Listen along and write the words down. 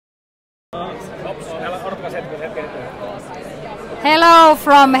Hello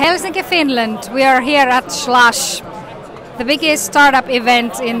from Helsinki, Finland. We are here at Slush, the biggest startup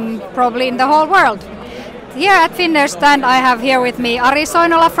event probably in the whole world. Here at Finnair stand I have here with me Ari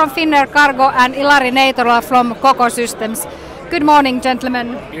Soinola from Finnair Cargo and Ilari Neitola from Koko Systems. Good morning,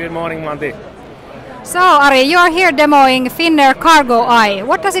 gentlemen. Good morning, Manti. So Ari, you are here demoing Finnair Cargo Eye.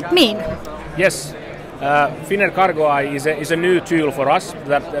 What does it mean? Yes, Finnair Cargo Eye is a new tool for us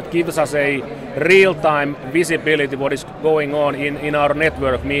that gives us a real-time visibility what is going on in our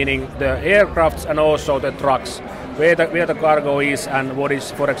network, meaning the aircrafts and also the trucks, where the cargo is and what is,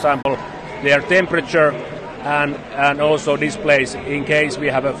 for example, their temperature and also displays in case we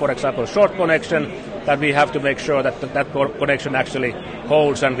have, for example, short connection, that we have to make sure that connection actually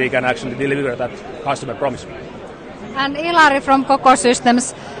holds and we can actually deliver that customer promise. And Ilari from Koko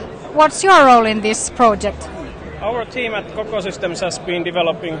Systems, what's your role in this project? Our team at Koko Systems has been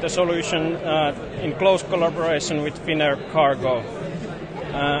developing the solution in close collaboration with Finnair Cargo.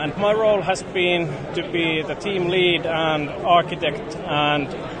 And my role has been to be the team lead and architect, and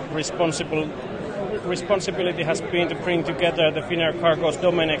responsibility has been to bring together the Finnair Cargo's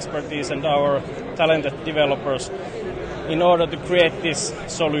domain expertise and our talented developers in order to create this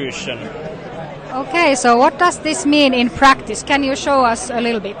solution. Okay, so what does this mean in practice? Can you show us a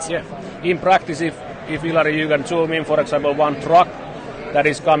little bit? Yeah, in practice, if Ilari, you can zoom in, for example, one truck that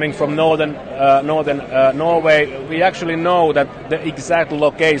is coming from northern Norway, we actually know that the exact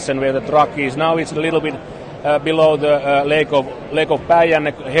location where the truck is. Now it's a little bit below the lake of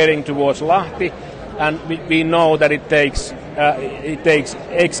Päijänne, heading towards Lahti, and we know that it takes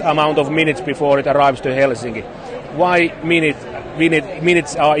X amount of minutes before it arrives to Helsinki. Why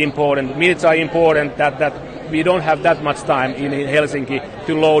minutes are important? Minutes are important that we don't have that much time in Helsinki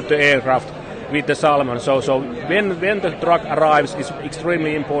to load the aircraft with the salmon. So when the truck arrives, it's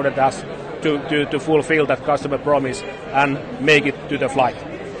extremely important us to fulfill that customer promise and make it to the flight.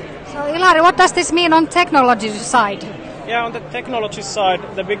 So Ilari, what does this mean on technology side? Yeah, on the technology side,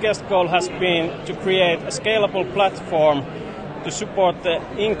 the biggest goal has been to create a scalable platform to support the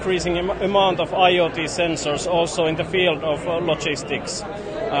increasing amount of IoT sensors also in the field of logistics.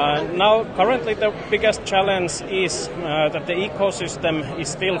 Now, currently the biggest challenge is that the ecosystem is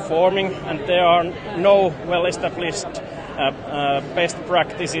still forming and there are no well-established best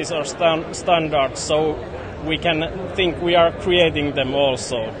practices or standards, so we can think we are creating them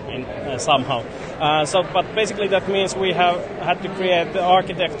also somehow. But basically that means we have had to create the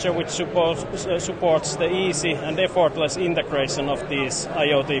architecture which supports the easy and effortless integration of these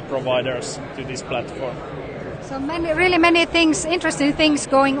IoT providers to this platform. So really many things, interesting things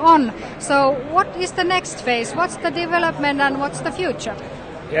going on. So what is the next phase? What's the development and what's the future?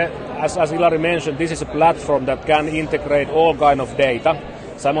 Yeah, as Ilari mentioned, this is a platform that can integrate all kind of data.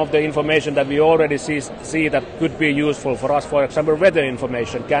 Some of the information that we already see that could be useful for us, for example, weather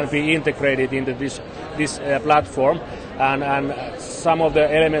information, can be integrated into this platform. And some of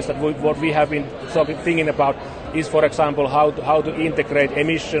the elements that what we have been thinking about is, for example, how to integrate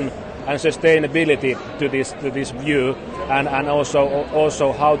emission and sustainability to this view, and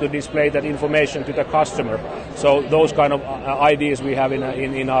also how to display that information to the customer. So those kind of ideas we have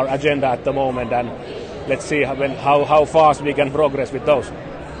in our agenda at the moment, and let's see how fast we can progress with those.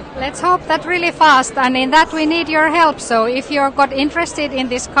 Let's hope that really fast, and in that we need your help. So if you're got interested in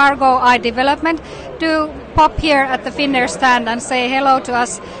this Cargo Eye development, do pop here at the Finnair stand and say hello to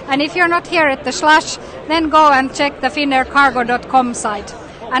us. And if you're not here at the Slush, then go and check the finnaircargo.com site.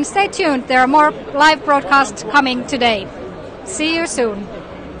 And stay tuned, there are more live broadcasts coming today. See you soon.